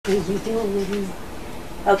you doing?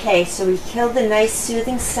 Okay, so we killed the nice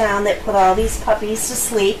soothing sound that put all these puppies to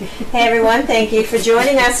sleep. Hey everyone, thank you for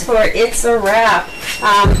joining us for It's a Wrap.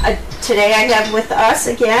 Today I have with us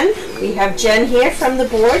again, we have Jen here from the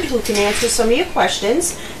board who can answer some of your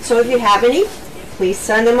questions. So if you have any, please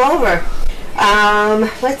send them over.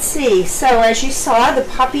 Let's see, so as you saw, the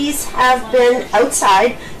puppies have been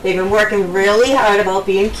outside. They've been working really hard about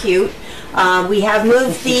being cute. We have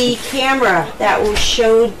moved the camera that will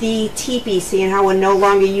show the teepee, seeing how we're no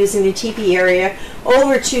longer using the teepee area,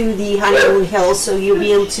 over to the honeymoon hill, so you'll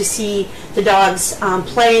be able to see the dogs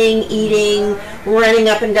playing, eating, running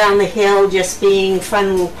up and down the hill, just being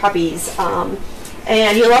fun little puppies.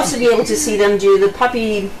 And you'll also be able to see them do the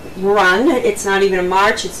puppy run. It's not even a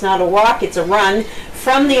march, it's not a walk, it's a run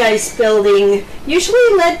from the ice building,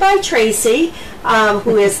 usually led by Tracy,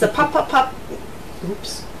 who is the pup.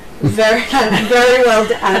 Oops. Very well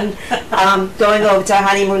done. Going over to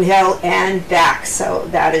Honeymoon Hill and back, so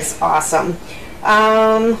that is awesome.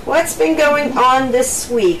 What's been going on this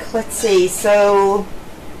week? Let's see. So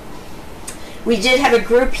we did have a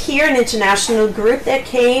group here, an international group that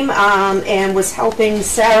came and was helping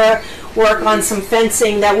Sarah work on some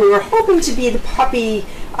fencing that we were hoping to be the puppy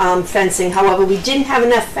fencing. However, we didn't have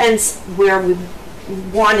enough fence where we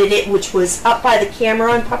wanted it, which was up by the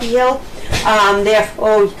camera on Puppy Hill.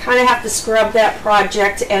 Therefore, you kind of have to scrub that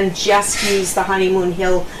project and just use the Honeymoon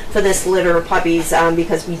Hill for this litter of puppies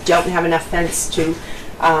because we don't have enough fence to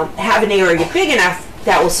have an area big enough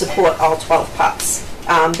that will support all 12 pups.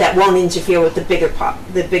 That won't interfere with the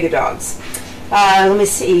bigger dogs. Let me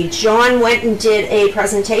see. John went and did a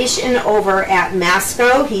presentation over at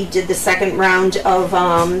Masco. He did the second round of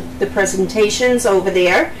the presentations over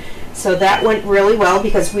there. So that went really well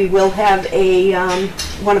because we will have a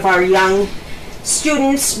one of our young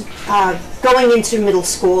students going into middle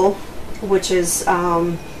school, which is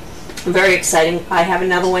very exciting. I have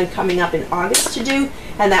another one coming up in August to do,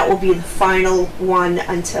 and that will be the final one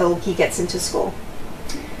until he gets into school.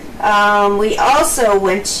 We also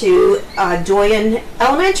went to Doyen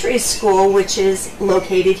Elementary School, which is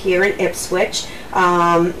located here in Ipswich.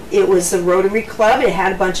 It was a Rotary Club. It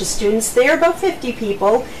had a bunch of students there, about 50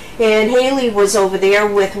 people. And Haley was over there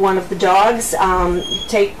with one of the dogs.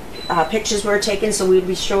 Pictures were taken, so we'd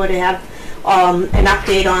be sure to have an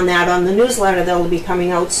update on that on the newsletter that will be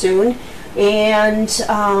coming out soon. And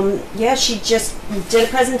yeah, she just did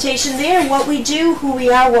a presentation there, what we do, who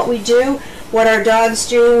we are, what we do, what our dogs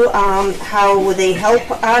do, how they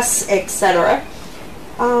help us, etc.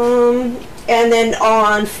 And then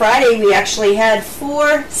on Friday we actually had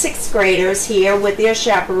 4 6th graders here with their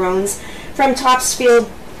chaperones from Topsfield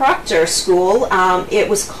Proctor School. It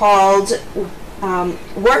was called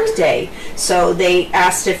Work Day. So they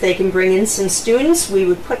asked if they can bring in some students. We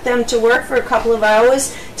would put them to work for a couple of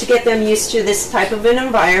hours to get them used to this type of an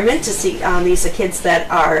environment, to see these are kids that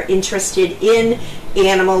are interested in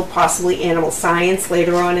possibly animal science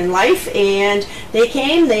later on in life. And they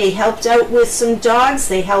came, they helped out with some dogs,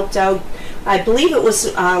 they helped out, I believe it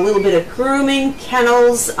was a little bit of grooming,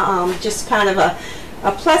 kennels, just kind of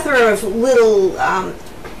a plethora of little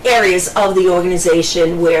areas of the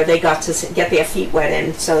organization where they got to get their feet wet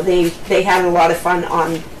in. So they had a lot of fun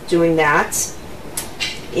on doing that.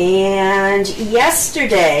 And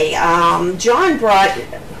yesterday, John brought,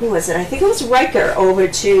 who was it? I think it was Riker, over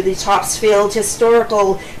to the Topsfield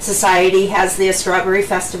Historical Society. Has their Strawberry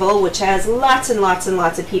Festival, which has lots and lots and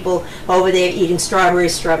lots of people over there eating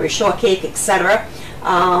strawberries, strawberry shortcake, etc.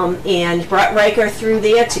 And brought Riker through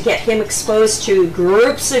there to get him exposed to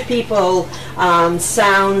groups of people,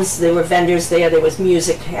 sounds. There were vendors there, there was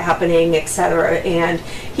music happening, etc. And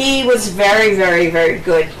he was very, very, very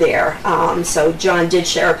good there. So John did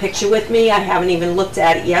share a picture with me. I haven't even looked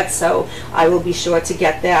at it yet, so I will be sure to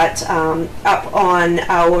get that up on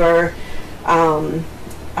our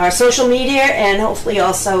social media and hopefully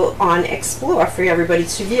also on Explore for everybody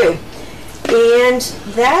to view. And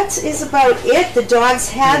that is about it. The dogs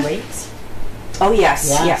had... Oh yes,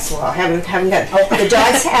 yes. Well, I haven't got... The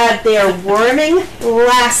dogs had their worming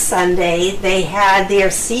last Sunday. They had their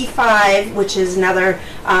C5, which is another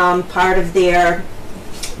part of their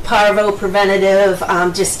parvo preventative,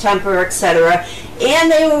 distemper, etc.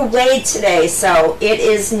 And they were weighed today, so it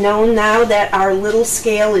is known now that our little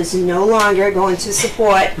scale is no longer going to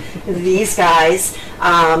support these guys,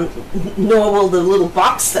 nor will the little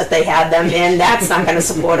box that they had them in. That's not going to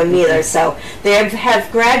support them either. So they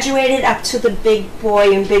have graduated up to the big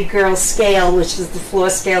boy and big girl scale, which is the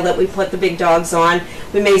floor scale that we put the big dogs on.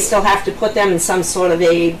 We may still have to put them in some sort of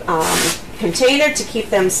a container to keep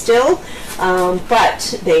them still,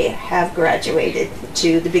 but they have graduated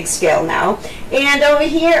to the big scale now. And over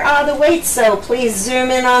here are the weights, so please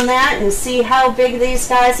zoom in on that and see how big these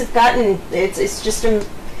guys have gotten. It's just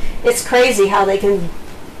it's crazy how they can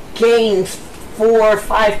gain 4 or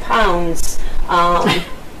 5 pounds.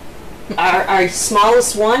 Our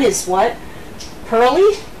smallest one is what?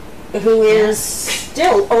 Pearly, who is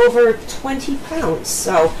still over 20 pounds.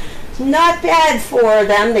 So not bad for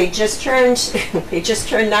them. They just turned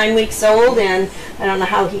 9 weeks old, and I don't know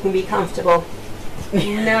how he can be comfortable.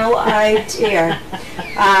 No idea.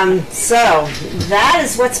 So that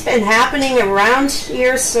is what's been happening around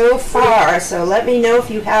here so far. So let me know if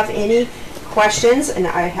you have any questions, and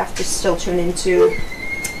I have to still tune in.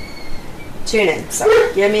 So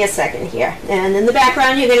give me a second here. And in the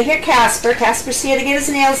background you're going to hear Casper. Casper's here to get his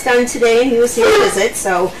nails done today, and he was here to visit.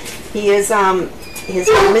 So he is his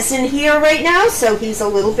mom is in here right now, so he's a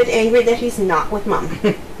little bit angry that he's not with mom.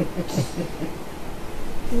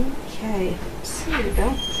 Okay, so here we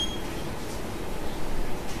go.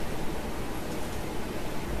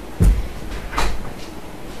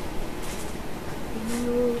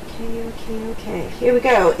 Okay, here we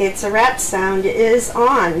go. It's a wrap sound is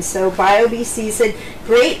on. So BioBC said,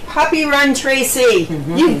 great puppy run, Tracy.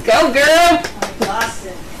 You go, girl. I lost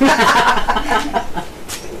it.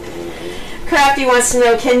 Crafty wants to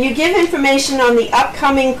know, can you give information on the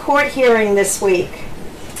upcoming court hearing this week?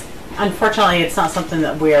 Unfortunately, it's not something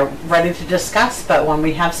that we're ready to discuss, but when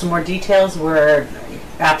we have some more details, we're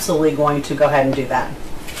absolutely going to go ahead and do that.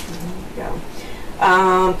 There you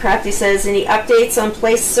go. Crafty says, any updates on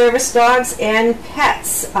place service dogs and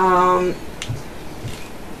pets? I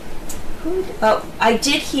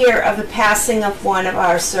did hear of the passing of one of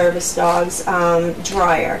our service dogs,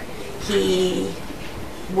 Dryer. He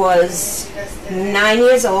was 9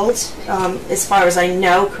 years old, as far as I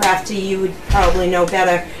know. Crafty, you would probably know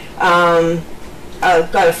better.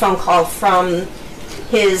 Got a phone call from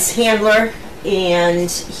his handler, and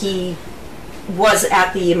he was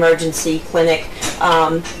at the emergency clinic,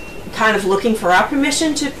 kind of looking for our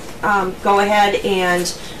permission to go ahead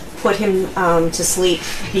and put him to sleep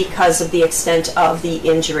because of the extent of the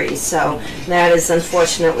injury. So that is,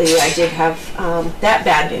 unfortunately, I did have that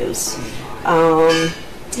bad news.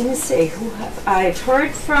 Let me see, I've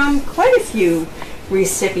heard from quite a few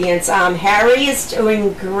recipients. Harry is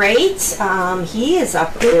doing great. He is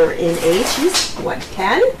up there in age. He's, what,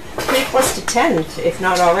 10? Pretty close to 10, if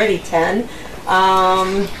not already 10.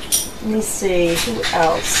 Let me see, who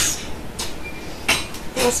else?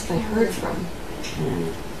 Who else have I heard from?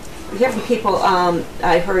 We hear from people.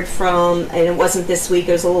 I heard from, and it wasn't this week,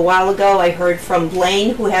 it was a little while ago, I heard from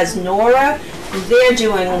Blaine, who has Nora. They're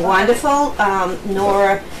doing wonderful.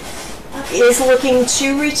 Nora is looking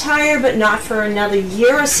to retire, but not for another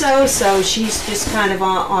year or so, so she's just kind of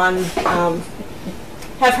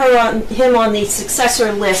have him on the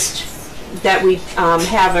successor list that we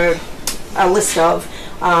have a list of,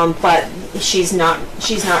 but she's not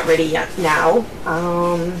ready yet now.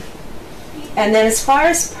 And then as far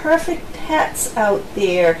as perfect pets out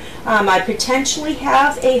there, I potentially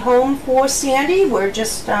have a home for Sandy. We're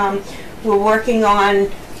just we're working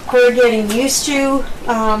on her getting used to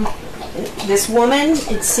this woman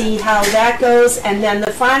and see how that goes, and then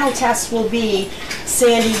the final test will be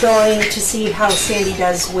Sandy going to see how Sandy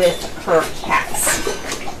does with her cats.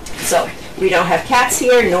 So we don't have cats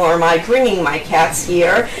here, nor am I bringing my cats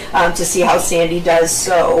here to see how Sandy does,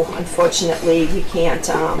 so unfortunately we can't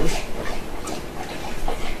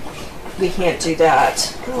do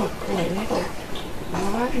that. Oh boy, we have a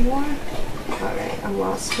lot more. Alright, I'm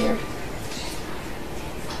lost here.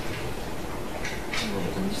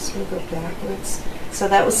 I'm just going to go backwards. So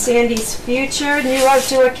that was Sandy's future. New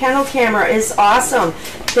outdoor kennel camera is awesome.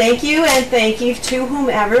 Thank you, and thank you to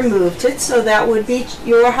whomever moved it. So that would be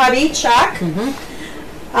your hubby, Chuck.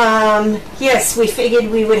 Yes, we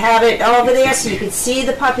figured we would have it over there so you could see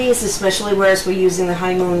the puppies, especially whereas we're using the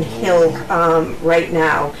Honeymoon Hill right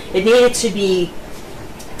now. It needed to be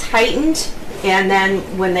tightened, and then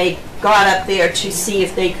when they got up there to see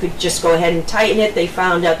if they could just go ahead and tighten it, they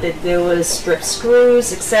found out that there was strip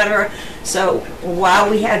screws, etc. So while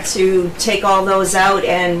we had to take all those out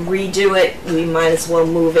and redo it, we might as well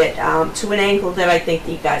move it to an angle that I think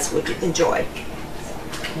you guys would enjoy.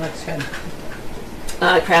 Looks good.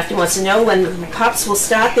 Crafty wants to know when the pups will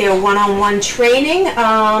start their one-on-one training.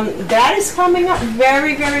 That is coming up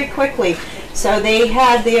very, very quickly. So they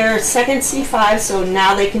had their second C5, so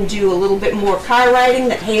now they can do a little bit more car riding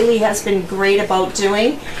that Haley has been great about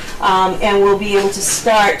doing. And we'll be able to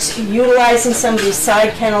start utilizing some of these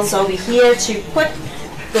side kennels over here to put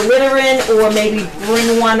the litter in, or maybe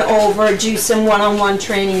bring one over, do some one-on-one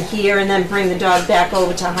training here, and then bring the dog back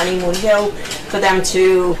over to Honeymoon Hill for them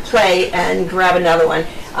to play and grab another one.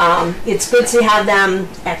 It's good to have them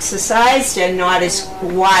exercised and not as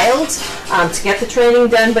wild to get the training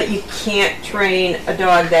done, but you can't train a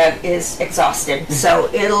dog that is exhausted. So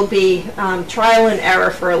it'll be trial and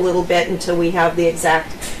error for a little bit until we have the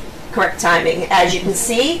exact correct timing. As you can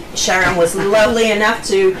see, Sharon was lovely enough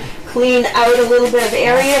to clean out a little bit of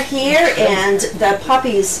area here, and the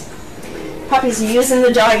puppies are using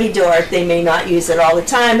the doggy door. They may not use it all the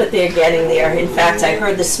time, but they're getting there. In fact, I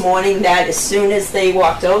heard this morning that as soon as they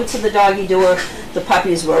walked over to the doggy door, the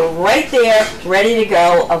puppies were right there, ready to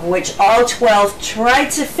go, of which all 12 tried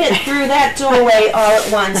to fit through that doorway all at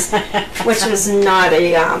once, which was not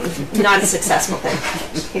a successful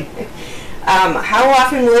thing. How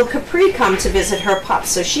often will Capri come to visit her pups?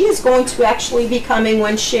 So she is going to actually be coming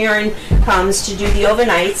when Sharon comes to do the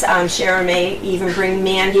overnights. Sharon may even bring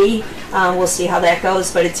Mandy. We'll see how that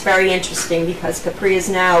goes, but it's very interesting because Capri is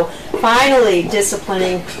now finally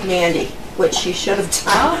disciplining Mandy, which she should have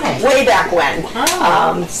done way back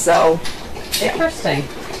when. So interesting.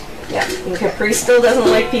 Yeah, and Capri still doesn't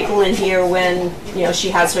like people in here when, you know, she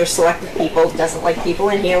has her selected people. Doesn't like people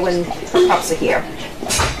in here when her pups are here.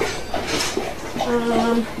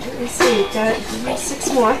 Let me see, we've got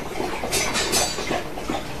 6 more.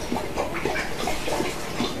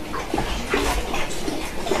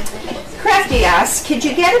 Crafty asks, could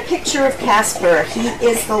you get a picture of Casper? He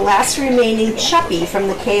is the last remaining Chuppy from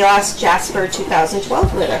the Chaos Jasper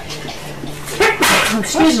 2012 litter.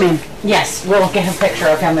 Excuse me. Yes, we'll get a picture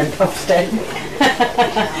of him and post it.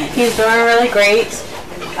 He's doing really great.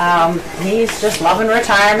 He's just loving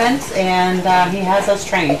retirement, and he has us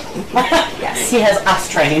trained. Yes, he has us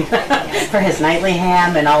trained for his nightly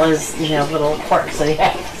ham and all his, you know, little quirks that he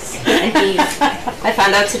has. And I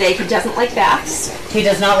found out today he doesn't like baths. He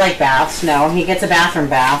does not like baths. No, he gets a bathroom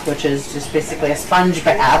bath, which is just basically a sponge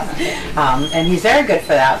bath, and he's very good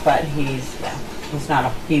for that. But he's not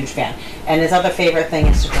a huge fan. And his other favorite thing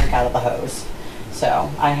is to drink out of the hose.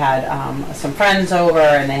 So I had some friends over,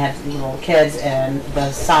 and they had little kids, and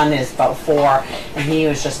the son is about 4, and he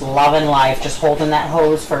was just loving life, just holding that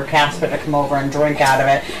hose for Casper to come over and drink out of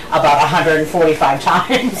it about 145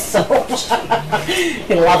 times. So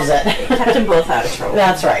he loves it. Kept them both out of trouble.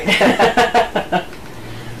 That's right.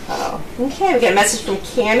 Okay, we get a message from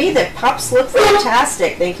Cammie that pups look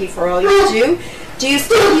fantastic. Thank you for all you do. Do you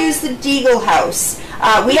still use the Deagle house?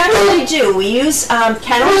 We actually do. We use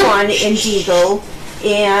Kennel One in Deagle,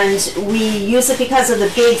 and we use it because of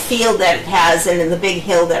the big field that it has and the big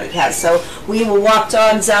hill that it has. So we will walk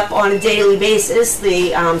dogs up on a daily basis.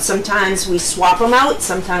 Sometimes we swap them out.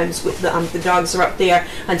 Sometimes the dogs are up there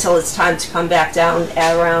until it's time to come back down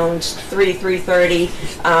at around 3:30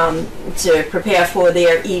 to prepare for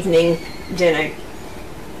their evening dinner.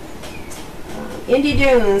 Indy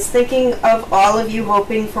Dunes, thinking of all of you,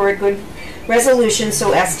 hoping for a good resolution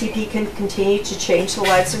so SDP can continue to change the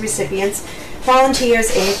lives of recipients, volunteers,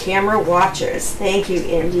 and camera watchers. Thank you,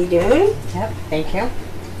 Indy Dune. Yep, thank you.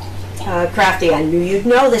 Crafty, I knew you'd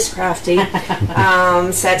know this, Crafty.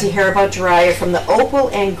 Sad to hear about Dryer from the Opal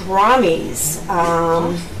and Grommies.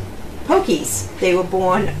 Pokies. They were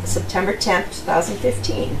born September 10th,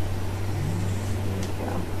 2015.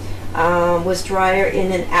 Was Dryer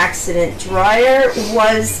in an accident? Dryer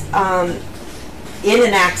was in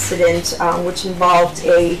an accident which involved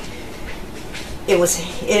it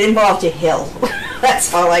involved a hill.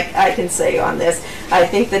 That's all I can say on this. I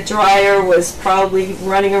think the Dryer was probably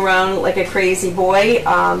running around like a crazy boy,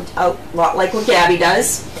 a lot like what Gabby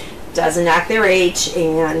doesn't act their age,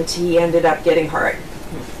 and he ended up getting hurt.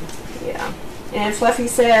 Yeah. And Fluffy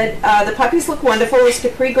said, the puppies look wonderful. Is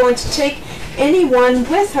Capri going to take anyone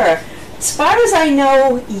with her? As far as I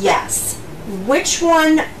know, yes. Which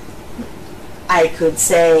one? I could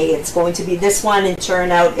say it's going to be this one, and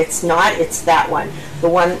turn out it's not. It's that one. The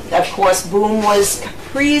one, of course, Boom was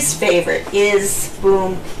Capri's favorite. Is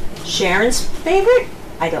Boom Sharon's favorite?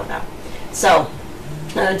 I don't know. So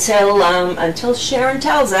until Sharon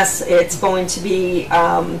tells us, it's going to be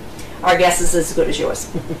our guess is as good as yours.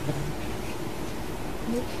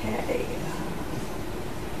 Okay.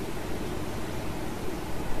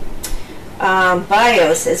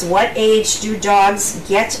 Bio says, what age do dogs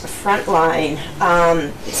get Frontline?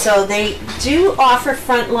 So they do offer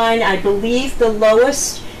Frontline. I believe the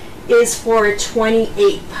lowest is for a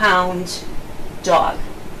 28-pound dog.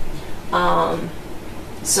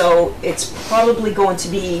 So it's probably going to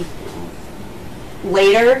be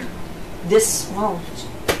later.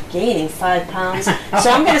 Gaining 5 pounds. So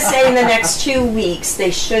I'm going to say in the next 2 weeks they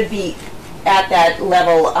should be at that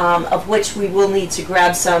level, of which we will need to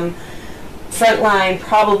grab some frontline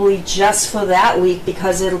probably just for that week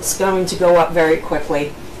because it's going to go up very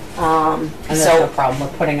quickly. And there's no problem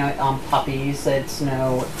with putting out puppies. There's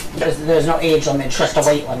no age limit, it's just a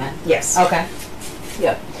weight limit. Yes. Okay.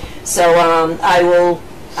 Yep. So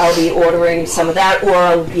I'll be ordering some of that, or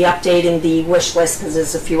I'll be updating the wish list because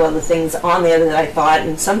there's a few other things on there that I thought,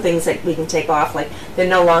 and some things that we can take off, like they're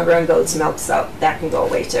no longer on goat's milk, so that can go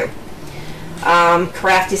away too.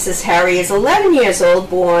 Crafty says Harry is 11 years old,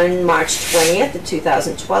 born March 20th of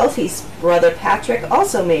 2012. His brother Patrick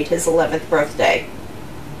also made his 11th birthday.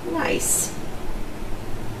 Nice.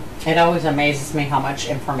 It always amazes me how much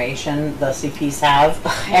information the CPs have,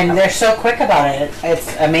 and they're so quick about it.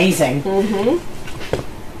 It's amazing.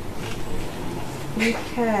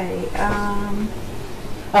 Okay.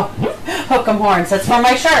 Oh, hook 'em horns. That's for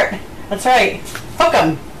my shirt. That's right. Hook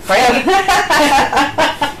 'em. Right.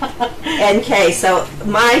 NK. So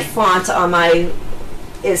my font on my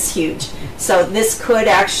is huge. So this could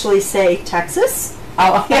actually say Texas.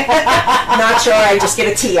 Oh. Not sure. I just get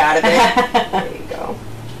a T out of it. There you go.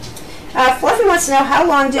 Fluffy wants to know how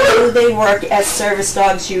long do they work as service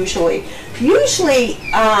dogs usually? Usually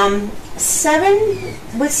 7.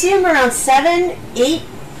 We see them around 7, 8.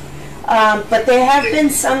 But there have been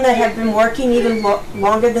some that have been working even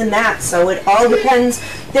longer than that. So it all depends.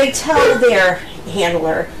 They tell their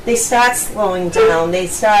handler. They start slowing down. They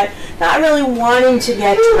start not really wanting to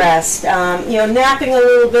get dressed. Napping a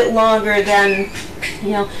little bit longer than,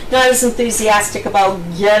 not as enthusiastic about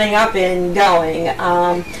getting up and going.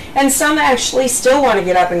 And some actually still want to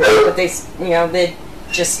get up and go, but they're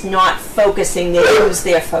just not focusing. They lose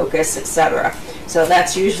their focus, etc. So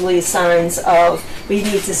that's usually signs of we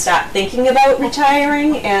need to stop thinking about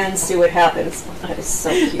retiring and see what happens. That is so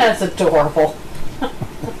cute. That's adorable.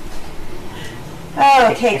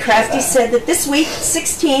 Okay, Crafty said that this week,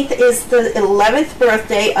 16th, is the 11th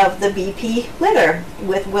birthday of the BP litter,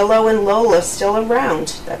 with Willow and Lola still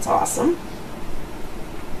around. That's awesome.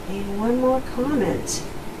 And one more comment.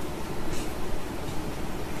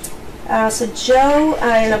 So Joe,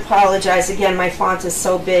 and apologize again, my font is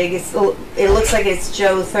so big. It looks like it's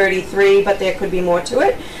Joe 33, but there could be more to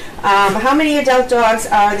it. How many adult dogs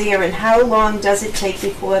are there, and how long does it take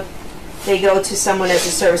before they go to someone as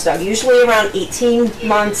a service dog? Usually around 18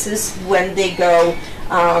 months is when they go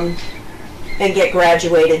and get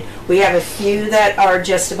graduated. We have a few that are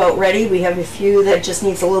just about ready. We have a few that just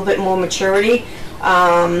needs a little bit more maturity.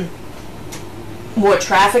 More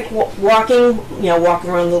traffic walking, walking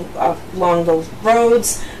around along the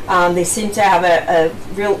roads. They seem to have a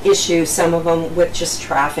real issue, some of them, with just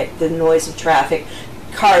traffic, the noise of traffic,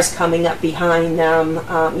 cars coming up behind them,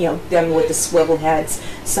 them with the swivel heads.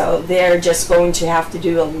 So they're just going to have to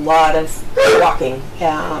do a lot of walking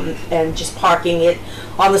and just parking it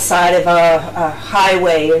on the side of a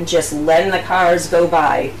highway and just letting the cars go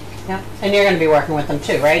by. Yeah, and you're going to be working with them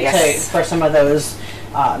too, right? Yes. For some of those,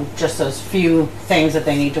 just those few things that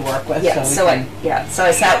they need to work with. Yeah. So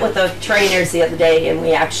I sat with the trainers the other day, and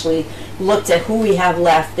we actually looked at who we have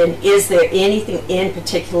left, and is there anything in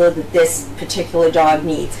particular that this particular dog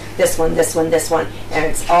needs? This one, this one, this one, and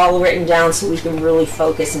it's all written down so we can really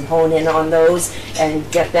focus and hone in on those and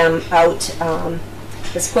get them out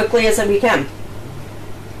as quickly as we can.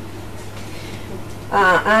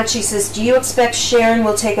 Archie says, do you expect Sharon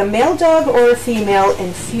will take a male dog or a female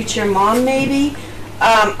in future mom maybe?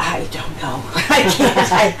 I don't know. I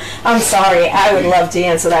can't. I'm sorry. I would love to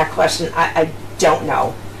answer that question. I don't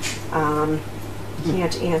know.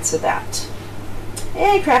 Can't answer that.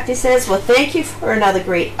 Hey, Crafty says, well, thank you for another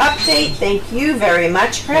great update. Thank you very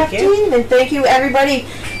much, Crafty. And thank you, everybody,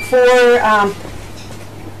 for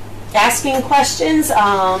asking questions. You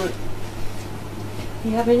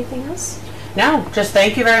have anything else? No, just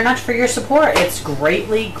thank you very much for your support. It's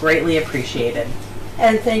greatly, greatly appreciated.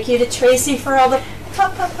 And thank you to Tracy for all the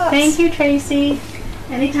pups. Thank you, Tracy.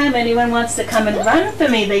 Anytime anyone wants to come and run for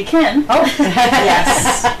me, they can. Oh,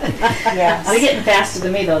 yes. Yes. They're getting faster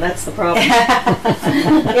than me, though. That's the problem.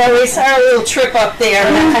 Yeah, we saw a little trip up there.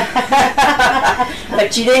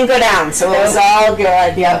 But you didn't go down, so it was all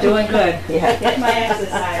good. Yeah, doing good. Yeah. Get my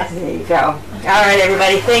exercise. There you go. All right,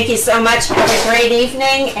 everybody. Thank you so much. Have a great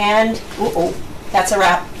evening, and that's a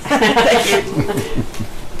wrap. Thank you.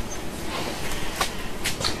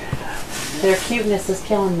 their cuteness is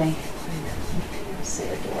killing me. So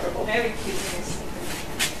adorable. Very cute.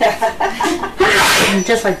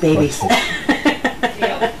 Just like babies.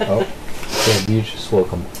 Oh, so you just woke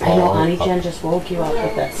them I know, all Auntie up. Jen just woke you up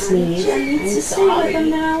with that sneeze. Jen needs to stay with them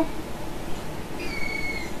now.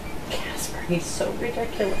 Casper, he's so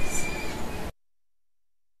ridiculous.